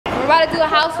about to do a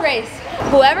house race.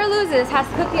 Whoever loses has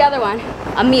to cook the other one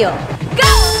a meal.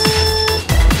 Go!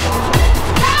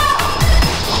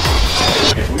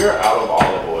 If we are out of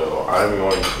olive oil, I'm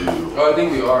going to... Oh, I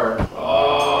think we are.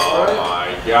 Oh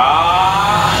my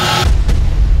god!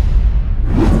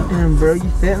 Damn, bro, you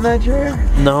fit in that chair?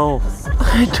 No,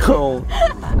 I don't.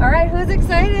 Alright, who's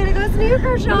excited to go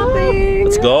sneaker shopping?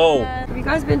 Let's go. Have you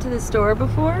guys been to the store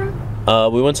before?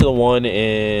 We went to the one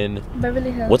in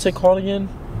Beverly Hills. what's it called again?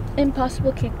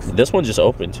 Impossible Kicks. This one just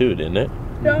opened too, didn't it?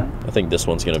 Yeah. I think this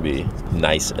one's gonna be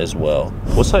nice as well.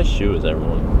 What size shoe is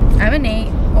everyone? I'm an 8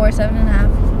 or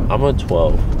 7.5. I'm a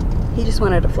 12. He just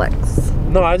wanted to flex.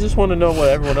 No, I just want to know what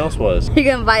everyone else was. You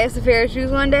gonna buy us a pair of shoes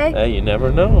one day? Hey, you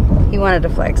never know. He wanted to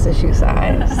flex the shoe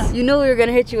size. You knew we were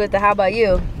gonna hit you with the how about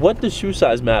you? What does shoe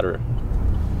size matter?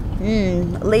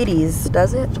 Ladies,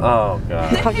 does it? Oh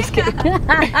god. I'm just kidding.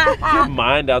 Your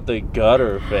mind out the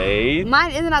gutter, Phaith. Mine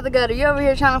isn't out the gutter. You're over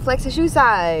here trying to flex the shoe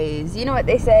size. You know what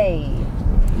they say.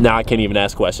 Now I can't even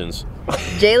ask questions.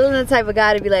 Jaylin the type of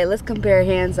guy to be like, let's compare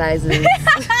hand sizes.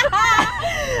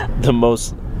 The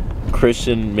most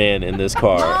Christian man in this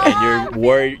car, and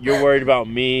you're worried about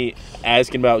me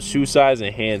asking about shoe size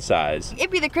and hand size. It'd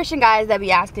be the Christian guys that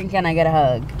be asking, can I get a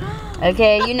hug?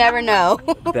 Okay, you never know.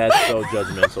 That's so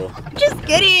judgmental. Just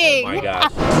kidding. Oh my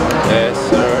gosh. Yes,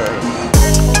 sir.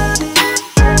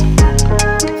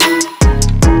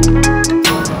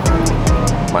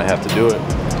 Might have to do it.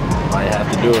 Might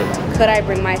have to do it. Could I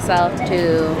bring myself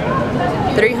to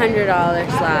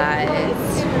 $300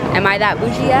 slides? Am I that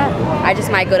bougie yet? I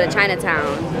just might go to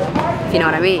Chinatown, if you know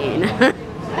what I mean.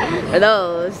 Or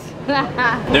those.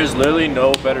 There's literally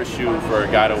no better shoe for a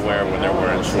guy to wear when they're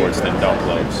wearing shorts than dunk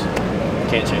lows.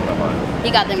 Can't change my mind.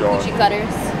 You got them coochie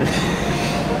cutters.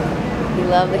 You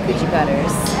love the coochie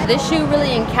cutters. This shoe really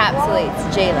encapsulates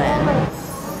Jaylin.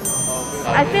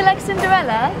 I feel like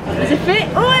Cinderella. Does it fit?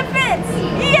 Oh, it fits!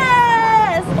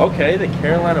 Yes! Okay, the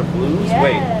Carolina Blues. Yes.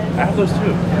 Wait, I have those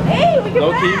too. Hey, we can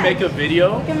Can you make a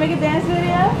video? We can make a dance video. You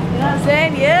know what I'm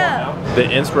saying? Yeah. The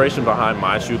inspiration behind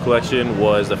my shoe collection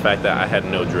was the fact that I had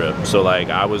no drip. So like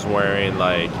I was wearing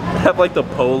I have like the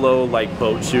polo like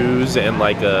boat shoes and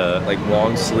like a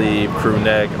long sleeve crew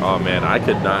neck. Oh man, I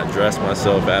could not dress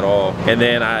myself at all. And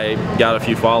then I got a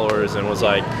few followers and was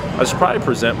like, I should probably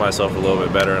present myself a little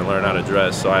bit better and learn how to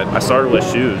dress. So I started with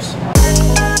shoes.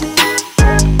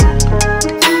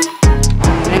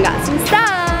 And got some stuff.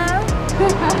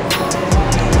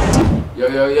 Yo,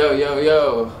 yo, yo, yo,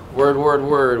 yo. Word, word,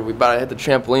 word. We about to hit the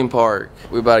trampoline park.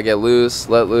 We about to get loose,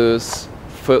 let loose,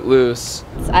 foot loose.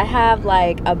 I have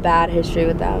like a bad history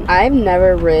with them. I've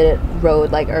never rode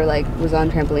was on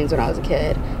trampolines when I was a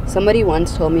kid. Somebody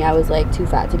once told me I was like too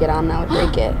fat to get on and I would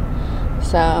break it.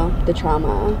 So the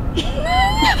trauma.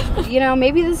 You know,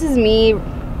 maybe this is me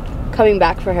coming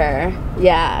back for her.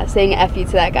 Yeah, saying F you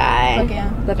to that guy. Okay.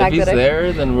 The fact If he's that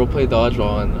there, then we'll play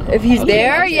dodgeball. And if he's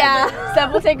there, I'll take yeah.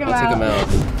 Seb will take him I'll out. take him out.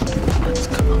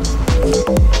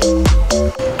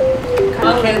 Come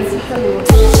on, kids.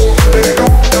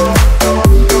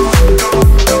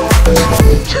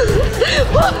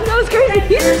 Whoa, that was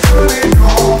crazy.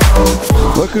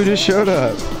 Look who just showed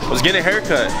up. I was getting a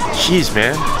haircut. Jeez,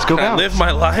 man. Let's go Can I bounce. live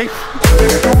my life?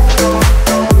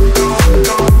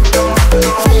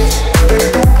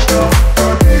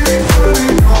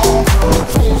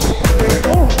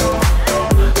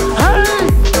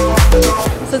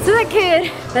 So to that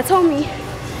kid that told me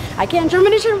I can't jump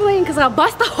in a trampoline because I'll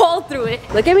bust a hole through it.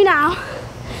 Look at me now,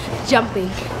 jumping.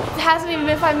 It hasn't even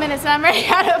been 5 minutes and I'm already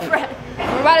out of breath.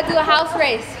 We're about to do a house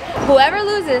race. Whoever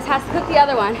loses has to cook the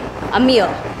other one a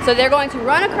meal. So they're going to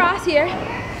run across here,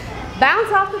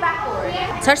 bounce off the backboard,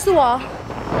 touch the wall,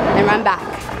 and run back.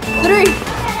 3,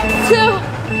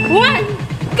 2, 1,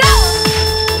 go!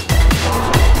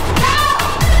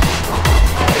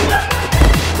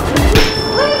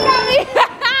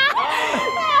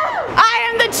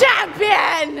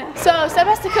 Champion! So Seb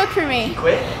has to cook for me.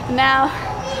 Quit? Now.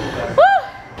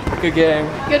 Woo! Good game.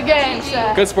 Good game,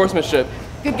 Seb. Good sportsmanship.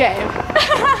 Good game.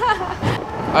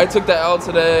 I took the L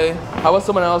today. How about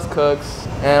someone else cooks?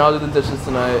 And I'll do the dishes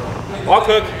tonight. I'll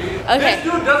cook. Okay. This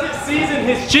dude doesn't season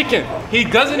his chicken. He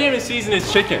doesn't even season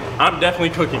his chicken. I'm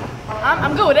definitely cooking.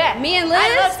 I'm good with that. Me and Liz,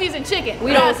 I love seasoned chicken.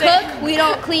 we don't cook, we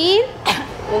don't clean.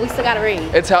 Well, we still got a ring.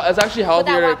 It's actually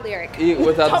healthier WAP lyric. to eat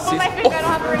without Don't the put my season. finger, I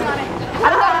don't have a ring on it. I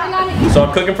don't got a ring on it. So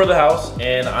I'm cooking for the house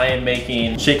and I am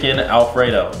making chicken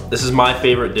Alfredo. This is my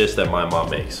favorite dish that my mom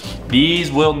makes.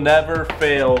 These will never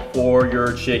fail for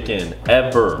your chicken,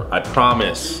 ever, I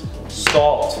promise.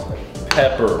 Salt,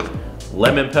 pepper,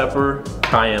 lemon pepper,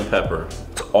 cayenne pepper.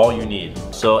 It's all you need.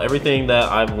 So everything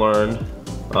that I've learned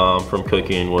from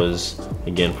cooking was,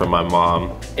 again, from my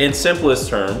mom. In simplest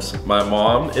terms, my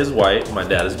mom is white, my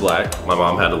dad is black. My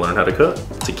mom had to learn how to cook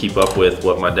to keep up with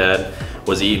what my dad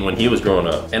was eating when he was growing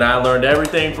up. And I learned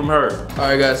everything from her. All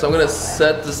right, guys, so I'm gonna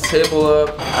set this table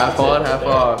up, half on, half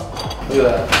off. Look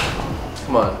at that.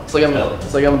 Come on, it's like I'm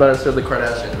about to serve the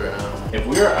Kardashians right now. If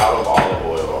we are out of olive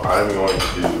oil, I'm going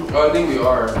to. Oh, I think we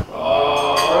are.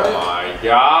 Oh my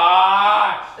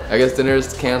gosh! I guess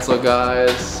dinner's canceled,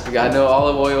 guys. We got no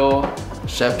olive oil.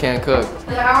 Chef can't cook.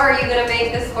 How are you gonna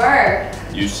make this work?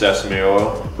 Use sesame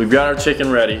oil. We've got our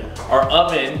chicken ready. Our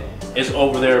oven is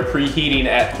over there preheating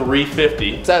at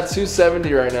 350. It's at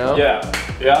 270 right now. Yeah.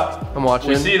 I'm watching.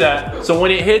 We see that. So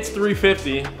when it hits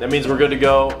 350, that means we're good to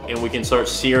go and we can start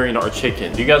searing our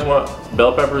chicken. Do you guys want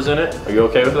bell peppers in it? Are you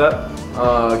okay with that?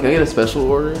 Can I get a special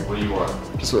order? What do you want?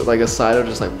 Just like a side of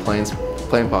just like plain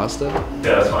pasta. Yeah,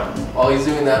 that's fine. While he's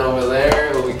doing that over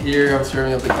there, over here, I'm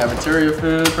serving up the cafeteria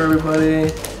food for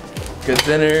everybody. Good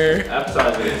dinner.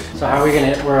 Appetizers. So how are we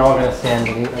gonna, we're all gonna stand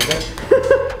and eat like this?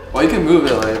 Well, you can move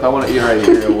it, like if I want to eat right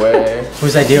here, away.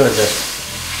 Whose idea was this?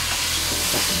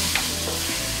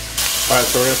 All right,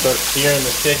 so we're gonna start searing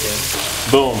the chicken.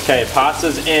 Boom, okay,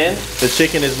 pasta's in. The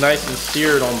chicken is nice and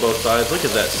seared on both sides. Look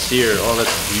at that seared, oh,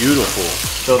 that's beautiful.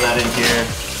 Throw that in here.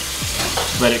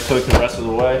 Let it cook the rest of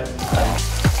the way.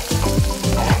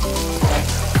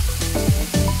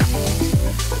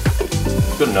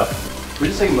 Good enough. We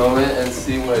just take a moment and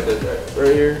see what I did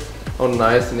right here. How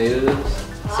nice and neat it is.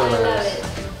 So nice.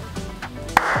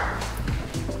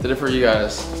 Did it for you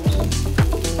guys.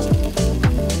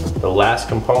 The last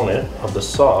component of the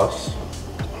sauce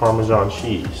is Parmesan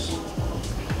cheese.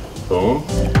 Boom.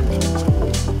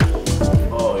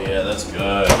 Oh yeah, that's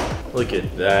good. Look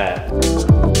at that.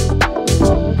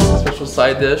 Special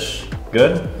side dish.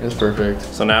 Good? It's perfect.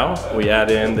 So now we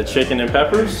add in the chicken and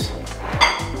peppers.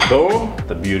 Boom.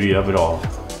 The beauty of it all.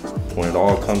 When it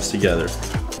all comes together.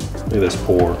 Look at this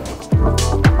pour.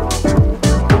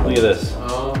 Look at this.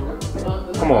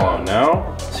 Come on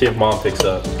now. See if mom picks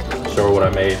up. Show her what I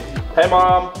made. Hey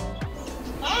mom.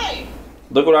 Hi.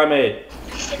 Look what I made.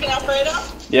 Chicken Alfredo?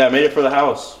 Yeah, I made it for the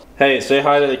house. Hey, say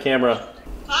hi to the camera.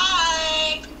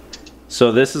 Hi.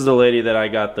 So this is the lady that I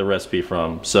got the recipe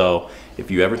from. So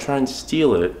if you ever try and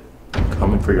steal it, I'm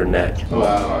coming for your neck.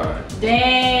 Wow.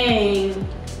 Dang.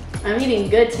 I'm eating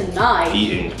good tonight.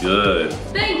 Eating good.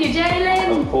 Thank you,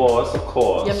 Jaylin. Of course, of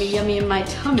course. Yummy, yummy in my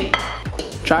tummy.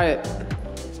 Try it.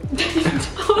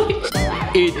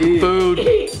 Eat food.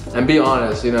 And be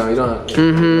honest, you know, you don't.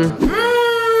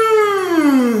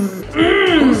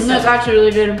 That's actually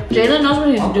really good. Jaylin knows what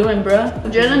he's doing, bro.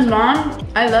 Jaylin's mom,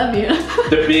 I love you.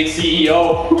 The big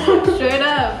CEO. Straight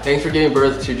up. Thanks for giving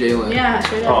birth to Jaylin. Yeah,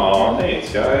 straight up. Aw,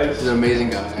 thanks guys. He's an amazing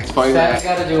guy. It's funny Zach's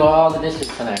that gotta do all the dishes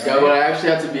tonight, yeah, right? but I actually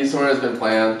have to be somewhere that's been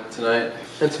planned tonight.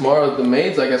 And tomorrow the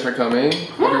maids, I guess, are coming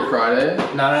every Friday.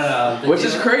 No. The Which deal-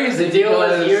 is crazy. The deal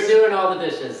because is you're doing all the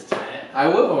dishes tonight. I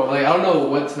will. Like, I don't know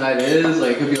what tonight is.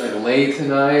 Like, it could be like late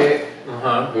tonight.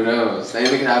 Uh-huh. Who knows?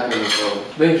 Anything can happen. So,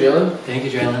 thank you, Jaylin. Thank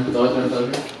you, Jaylin. It's always been a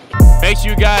pleasure. Make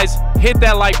sure you guys hit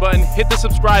that like button, hit the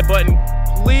subscribe button.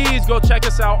 Please go check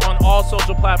us out on all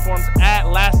social platforms at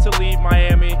Last to Leave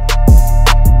Miami.